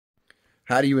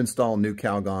How do you install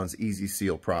Nu-Calgon's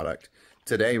EasySeal product?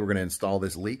 Today we're going to install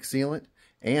this leak sealant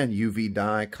and UV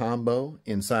dye combo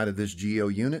inside of this Geo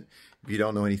unit. If you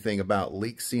don't know anything about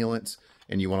leak sealants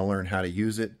and you want to learn how to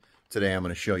use it, today I'm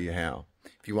going to show you how.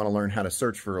 If you want to learn how to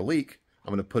search for a leak,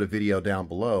 I'm going to put a video down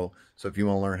below. So if you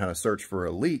want to learn how to search for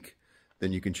a leak,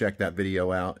 then you can check that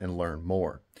video out and learn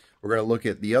more. We're going to look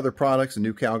at the other products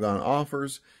Nu-Calgon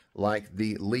offers, like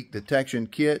the leak detection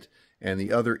kit and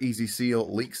the other EasySeal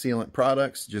leak sealant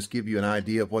products. Just give you an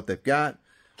idea of what they've got.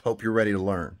 Hope you're ready to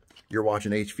learn. You're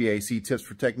watching HVAC Tips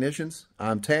for Technicians.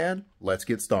 I'm Tad. Let's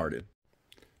get started.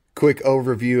 Quick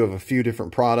overview of a few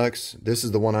different products. This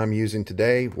is the one I'm using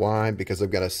today. Why? Because I've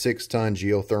got a 6-ton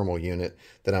geothermal unit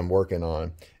that I'm working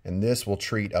on. And this will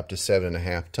treat up to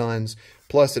 7.5 tons.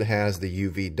 Plus it has the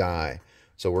UV dye.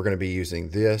 So we're going to be using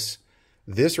this.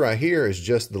 This right here is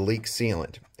just the leak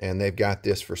sealant. And they've got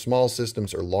this for small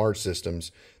systems or large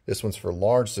systems. This one's for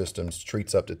large systems,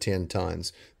 treats up to 10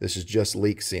 tons. This is just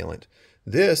leak sealant.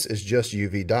 This is just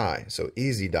UV dye, so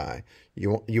easy dye.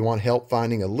 You want help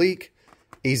finding a leak?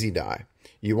 Easy dye.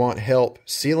 You want help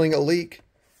sealing a leak?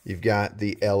 You've got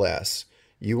the LS.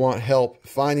 You want help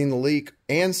finding the leak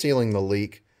and sealing the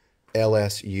leak?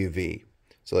 LS UV.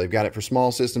 So they've got it for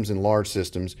small systems and large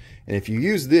systems. And if you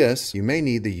use this, you may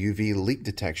need the UV leak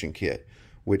detection kit,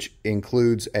 which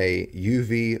includes a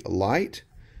UV light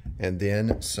and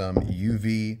then some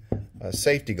UV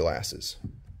safety glasses.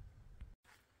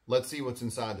 Let's see what's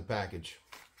inside the package.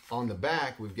 On the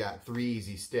back, we've got 3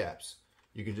 easy steps.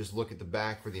 You can just look at the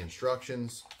back for the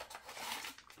instructions.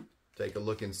 Take a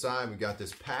look inside. We got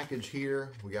this package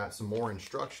here. We got some more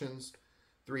instructions.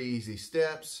 3 easy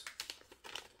steps.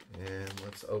 And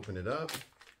let's open it up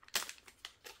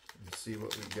and see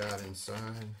what we've got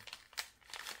inside.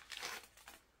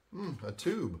 A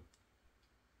tube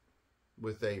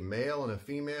with a male and a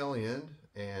female end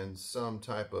and some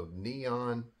type of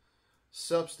neon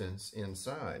substance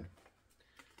inside.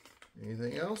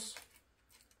 Anything else?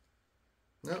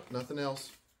 Nope, nothing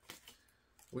else.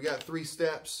 We got 3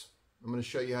 steps. I'm going to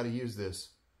show you how to use this.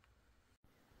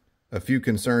 A few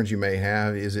concerns you may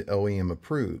have: is it OEM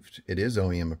approved? It is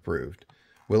OEM approved.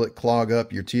 Will it clog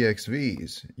up your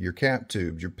TXVs, your cap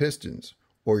tubes, your pistons,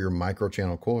 or your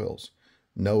microchannel coils?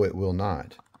 No, it will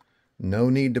not. No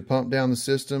need to pump down the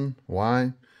system.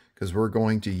 Why? Because we're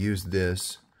going to use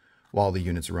this while the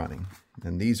unit's running.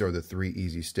 And these are the 3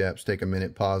 easy steps. Take a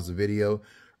minute, pause the video,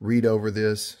 read over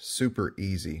this. Super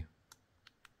easy.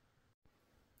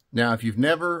 Now, if you've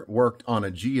never worked on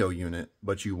a Geo unit,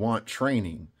 but you want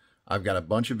training, I've got a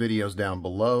bunch of videos down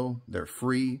below. They're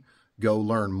free. Go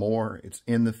learn more. It's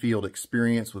in the field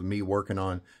experience with me working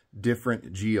on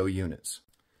different Geo units.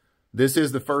 This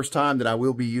is the first time that I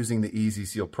will be using the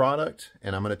EasySeal product,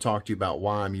 and I'm going to talk to you about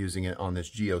why I'm using it on this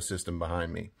Geo system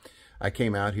behind me. I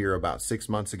came out here about 6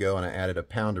 months ago and I added a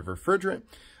pound of refrigerant.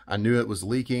 I knew it was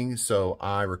leaking, so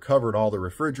I recovered all the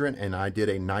refrigerant and I did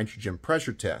a nitrogen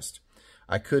pressure test.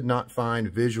 I could not find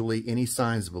visually any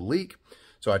signs of a leak,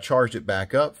 so I charged it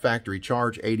back up, factory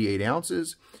charge, 88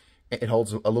 ounces. It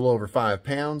holds a little over 5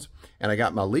 pounds, and I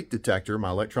got my leak detector, my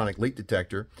electronic leak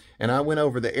detector, and I went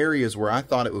over the areas where I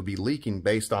thought it would be leaking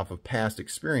based off of past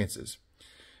experiences.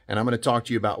 And I'm going to talk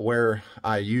to you about where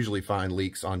I usually find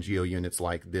leaks on Geo units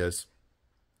like this.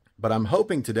 But I'm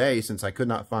hoping today, since I could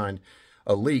not find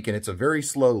a leak, and it's a very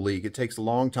slow leak, it takes a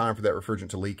long time for that refrigerant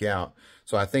to leak out,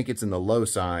 so I think it's in the low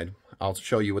side. I'll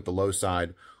show you what the low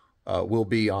side will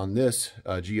be on this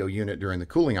Geo unit during the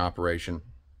cooling operation.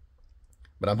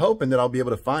 But I'm hoping that I'll be able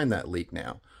to find that leak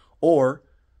now. Or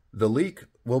the leak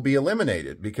will be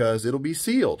eliminated because it'll be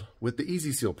sealed with the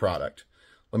EasySeal product.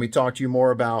 Let me talk to you more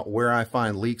about where I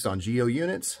find leaks on Geo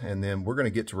units, and then we're going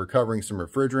to get to recovering some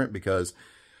refrigerant because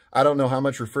I don't know how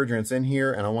much refrigerant's in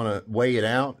here, and I want to weigh it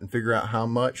out and figure out how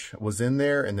much was in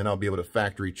there, and then I'll be able to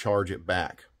factory charge it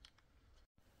back.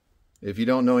 If you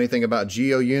don't know anything about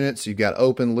Geo units, you've got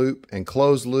open loop and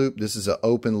closed loop. This is an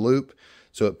open loop.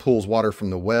 So it pulls water from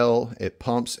the well, it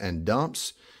pumps and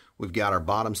dumps. We've got our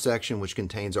bottom section, which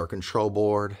contains our control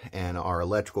board and our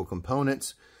electrical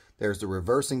components. There's the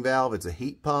reversing valve, it's a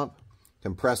heat pump.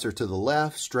 Compressor to the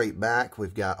left, straight back,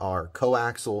 we've got our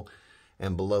coaxial,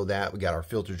 and below that we got our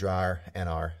filter dryer and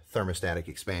our thermostatic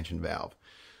expansion valve.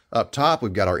 Up top,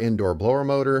 we've got our indoor blower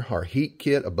motor, our heat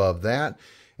kit above that,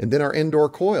 and then our indoor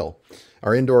coil.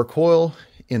 Our indoor coil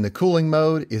in the cooling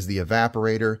mode is the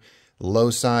evaporator.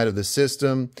 Low side of the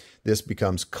system, this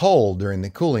becomes cold during the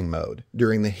cooling mode.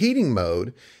 During the heating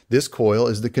mode, this coil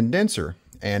is the condenser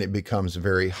and it becomes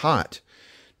very hot.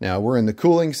 Now we're in the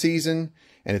cooling season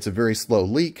and it's a very slow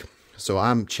leak, so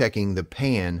I'm checking the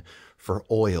pan for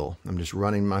oil. I'm just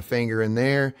running my finger in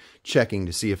there, checking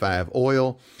to see if I have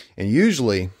oil. And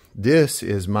usually this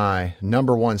is my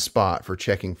 #1 spot for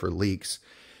checking for leaks,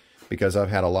 because I've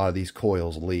had a lot of these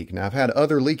coils leak. Now, I've had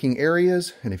other leaking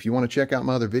areas, and if you want to check out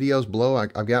my other videos below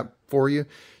I've got for you,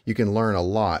 you can learn a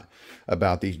lot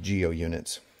about these Geo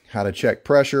units. How to check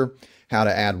pressure, how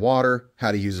to add water,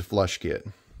 how to use a flush kit.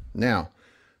 Now,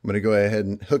 I'm going to go ahead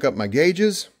and hook up my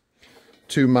gauges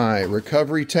to my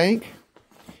recovery tank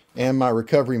and my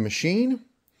recovery machine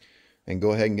and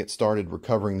go ahead and get started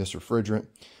recovering this refrigerant.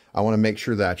 I want to make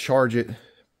sure that I charge it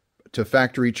to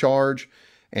factory charge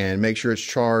and make sure it's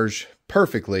charged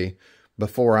perfectly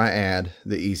before I add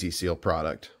the EasySeal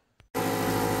product.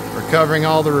 Recovering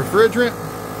all the refrigerant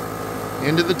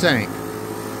into the tank.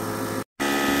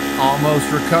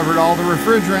 Almost recovered all the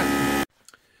refrigerant.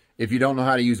 If you don't know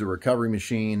how to use a recovery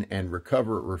machine and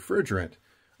recover refrigerant,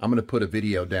 I'm going to put a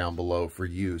video down below for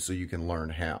you so you can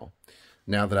learn how.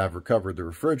 Now that I've recovered the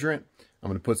refrigerant, I'm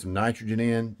going to put some nitrogen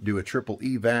in, do a triple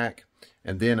evac,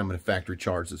 and then I'm going to factory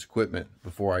charge this equipment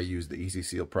before I use the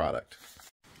EasySeal product.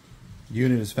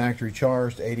 Unit is factory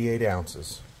charged, 88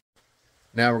 ounces.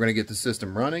 Now we're going to get the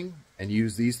system running and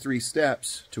use these 3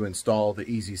 steps to install the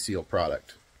EasySeal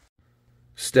product.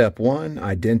 Step 1,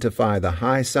 identify the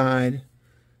high side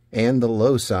and the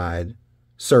low side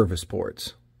service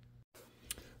ports.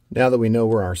 Now that we know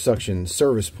where our suction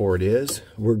service port is,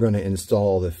 we're going to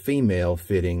install the female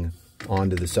fitting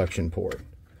onto the suction port.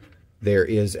 There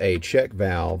is a check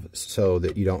valve so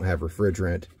that you don't have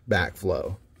refrigerant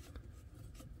backflow.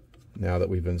 Now that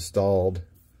we've installed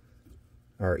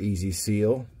our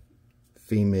EasySeal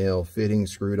female fitting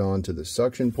screwed onto the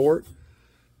suction port,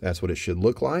 that's what it should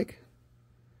look like.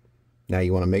 Now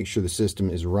you want to make sure the system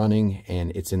is running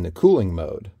and it's in the cooling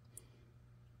mode.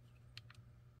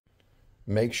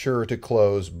 Make sure to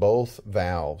close both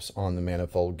valves on the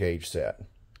manifold gauge set.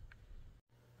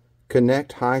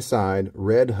 Connect high side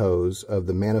red hose of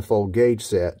the manifold gauge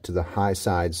set to the high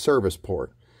side service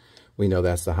port. We know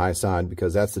that's the high side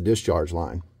because that's the discharge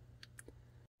line.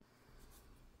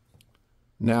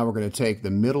 Now we're going to take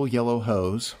the middle yellow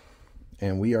hose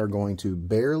and we are going to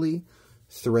barely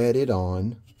thread it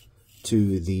on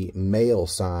to the male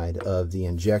side of the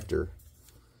injector.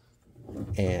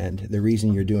 And the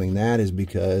reason you're doing that is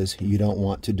because you don't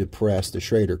want to depress the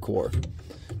Schrader core,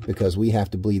 because we have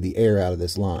to bleed the air out of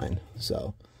this line.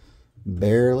 So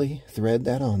barely thread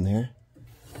that on there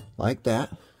like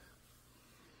that.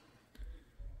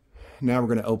 Now we're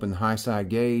going to open the high side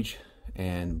gauge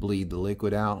and bleed the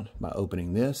liquid out by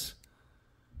opening this,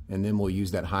 and then we'll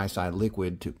use that high side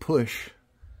liquid to push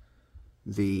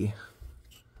the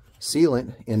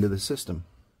sealant into the system.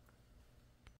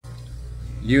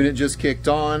 Unit just kicked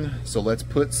on, so let's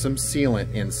put some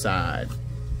sealant inside.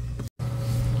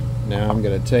 Now I'm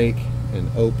going to take and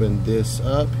open this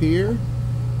up here,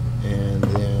 and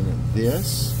then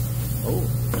this. Oh,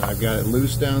 I've got it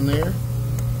loose down there,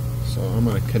 so I'm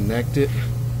going to connect it.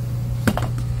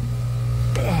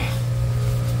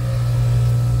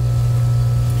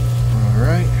 All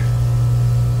right.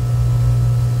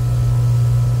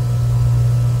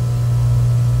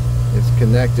 It's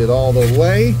connected all the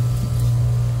way.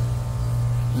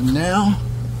 And now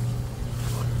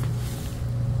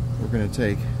we're going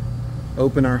to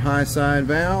open our high side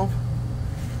valve,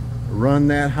 run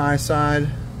that high side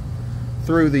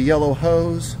through the yellow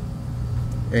hose,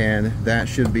 and that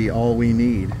should be all we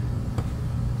need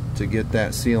to get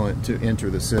that sealant to enter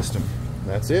the system.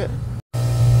 That's it.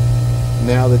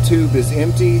 Now the tube is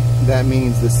empty. That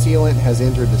means the sealant has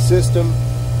entered the system.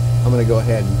 I'm going to go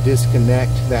ahead and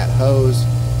disconnect that hose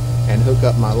and hook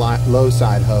up my low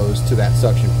side hose to that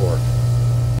suction port.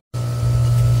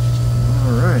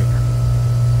 All right,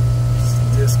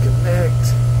 let's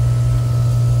disconnect.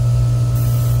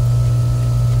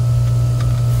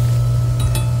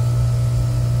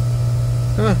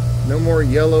 No more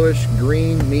yellowish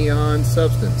green neon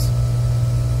substance.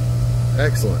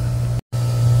 Excellent.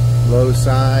 Low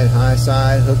side, high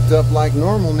side hooked up like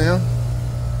normal now.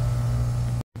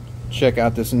 Check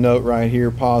out this note right here,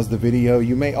 pause the video.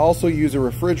 You may also use a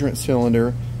refrigerant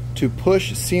cylinder to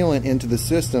push sealant into the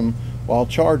system while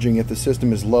charging if the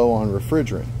system is low on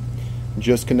refrigerant.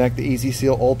 Just connect the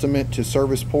EasySeal Ultimate to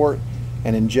service port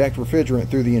and inject refrigerant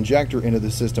through the injector into the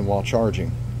system while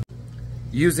charging.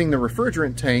 Using the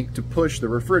refrigerant tank to push the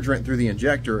refrigerant through the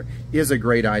injector is a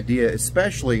great idea,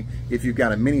 especially if you've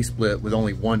got a mini split with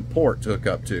only one port to hook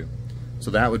up to.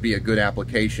 So that would be a good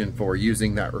application for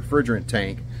using that refrigerant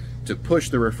tank to push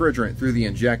the refrigerant through the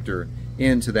injector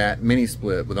into that mini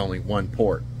split with only one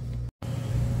port.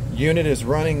 Unit is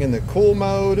running in the cool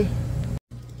mode.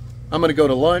 I'm going to go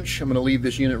to lunch. I'm going to leave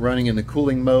this unit running in the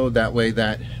cooling mode. That way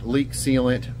that leak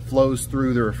sealant flows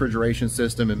through the refrigeration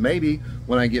system, and maybe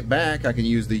when I get back I can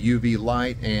use the UV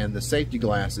light and the safety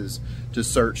glasses to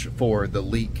search for the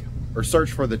leak or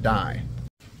search for the dye.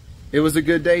 It was a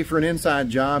good day for an inside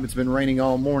job. It's been raining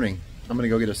all morning. I'm going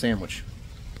to go get a sandwich.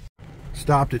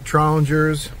 Stopped at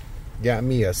Tronger's, got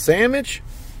me a sandwich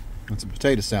and some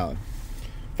potato salad.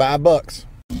 $5.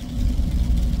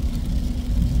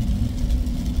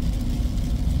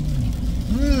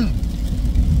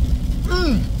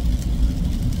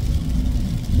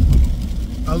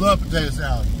 I love potato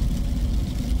salad.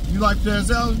 You like potato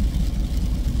salad?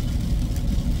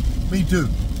 Me too.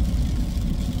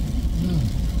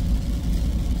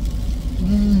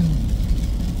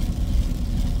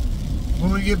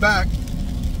 When we get back,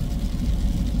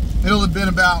 it'll have been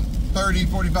about 30,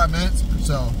 45 minutes or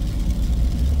so.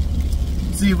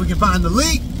 See if we can find the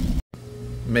leak.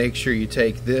 Make sure you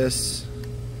take this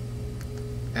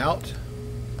out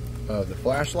of the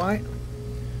flashlight.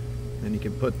 Then you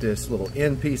can put this little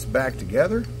end piece back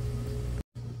together.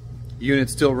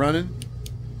 Unit's still running.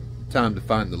 Time to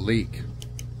find the leak.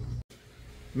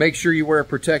 Make sure you wear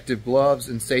protective gloves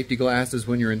and safety glasses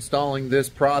when you're installing this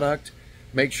product.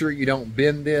 Make sure you don't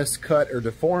bend this, cut, or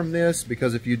deform this,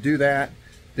 because if you do that,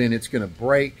 then it's going to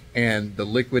break and the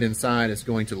liquid inside is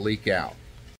going to leak out.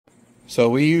 So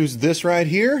we use this right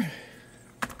here,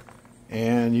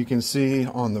 and you can see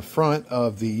on the front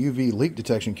of the UV leak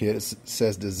detection kit it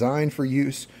says designed for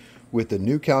use with the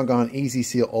Nu-Calgon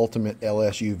EasySeal Ultimate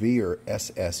LSUV or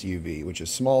SSUV, which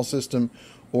is small system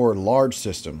or large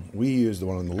system. We use the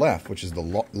one on the left, which is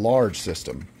the large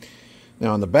system.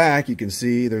 Now on the back you can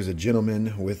see there's a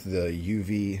gentleman with the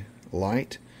UV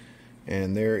light,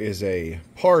 and there is a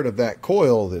part of that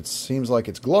coil that seems like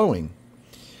it's glowing.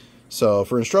 So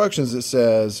for instructions it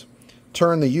says,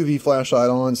 turn the UV flashlight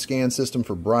on, scan system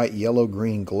for bright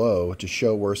yellow-green glow to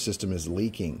show where system is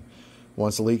leaking.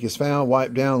 Once the leak is found,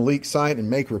 wipe down leak site and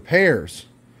make repairs.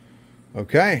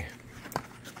 Okay.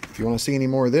 If you want to see any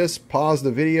more of this, pause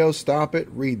the video, stop it,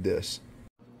 read this.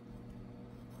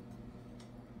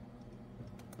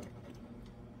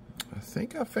 I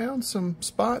think I found some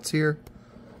spots here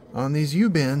on these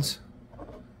U-bends.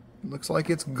 Looks like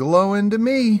it's glowing to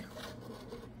me.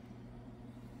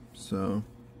 So,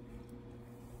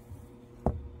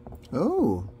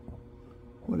 oh,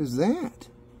 what is that?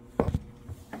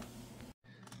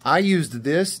 I used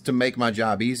this to make my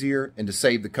job easier and to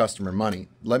save the customer money.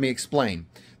 Let me explain.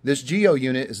 This Geo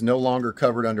unit is no longer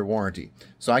covered under warranty,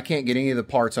 so I can't get any of the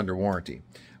parts under warranty.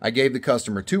 I gave the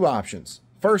customer two options.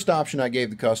 First option I gave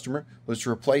the customer was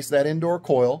to replace that indoor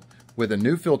coil with a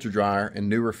new filter dryer and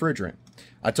new refrigerant.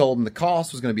 I told him the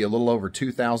cost was going to be a little over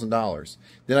 $2,000.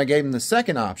 Then I gave him the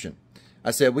second option. I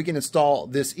said we can install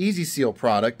this EasySeal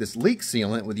product, this leak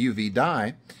sealant with UV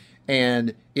dye,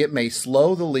 and it may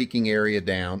slow the leaking area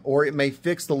down, or it may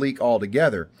fix the leak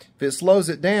altogether. If it slows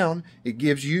it down, it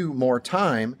gives you more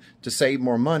time to save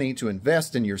more money to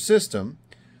invest in your system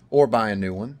or buy a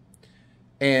new one.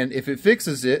 And if it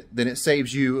fixes it, then it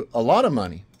saves you a lot of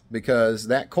money, because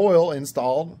that coil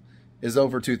installed is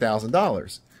over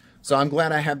 $2,000. So I'm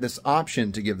glad I have this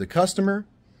option to give the customer,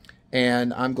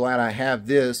 and I'm glad I have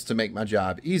this to make my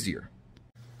job easier.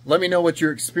 Let me know what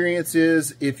your experience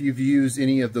is if you've used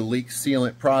any of the leak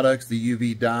sealant products, the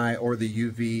UV dye or the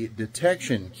UV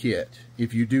detection kit.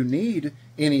 If you do need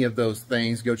any of those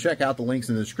things, go check out the links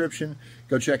in the description.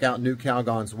 Go check out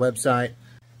Nu-Calgon's website.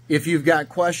 If you've got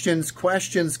questions,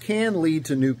 questions can lead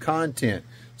to new content.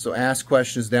 So ask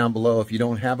questions down below. If you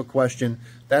don't have a question,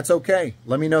 that's okay.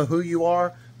 Let me know who you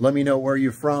are. Let me know where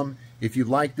you're from. If you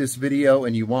like this video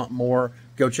and you want more,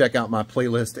 go check out my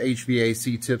playlist,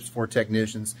 HVAC Tips for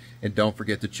Technicians, and don't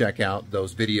forget to check out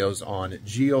those videos on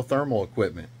geothermal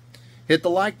equipment. Hit the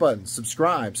like button,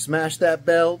 subscribe, smash that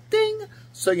bell, ding,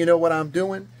 so you know what I'm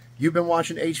doing. You've been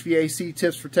watching HVAC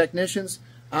Tips for Technicians.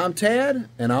 I'm Tad,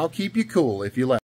 and I'll keep you cool if you let.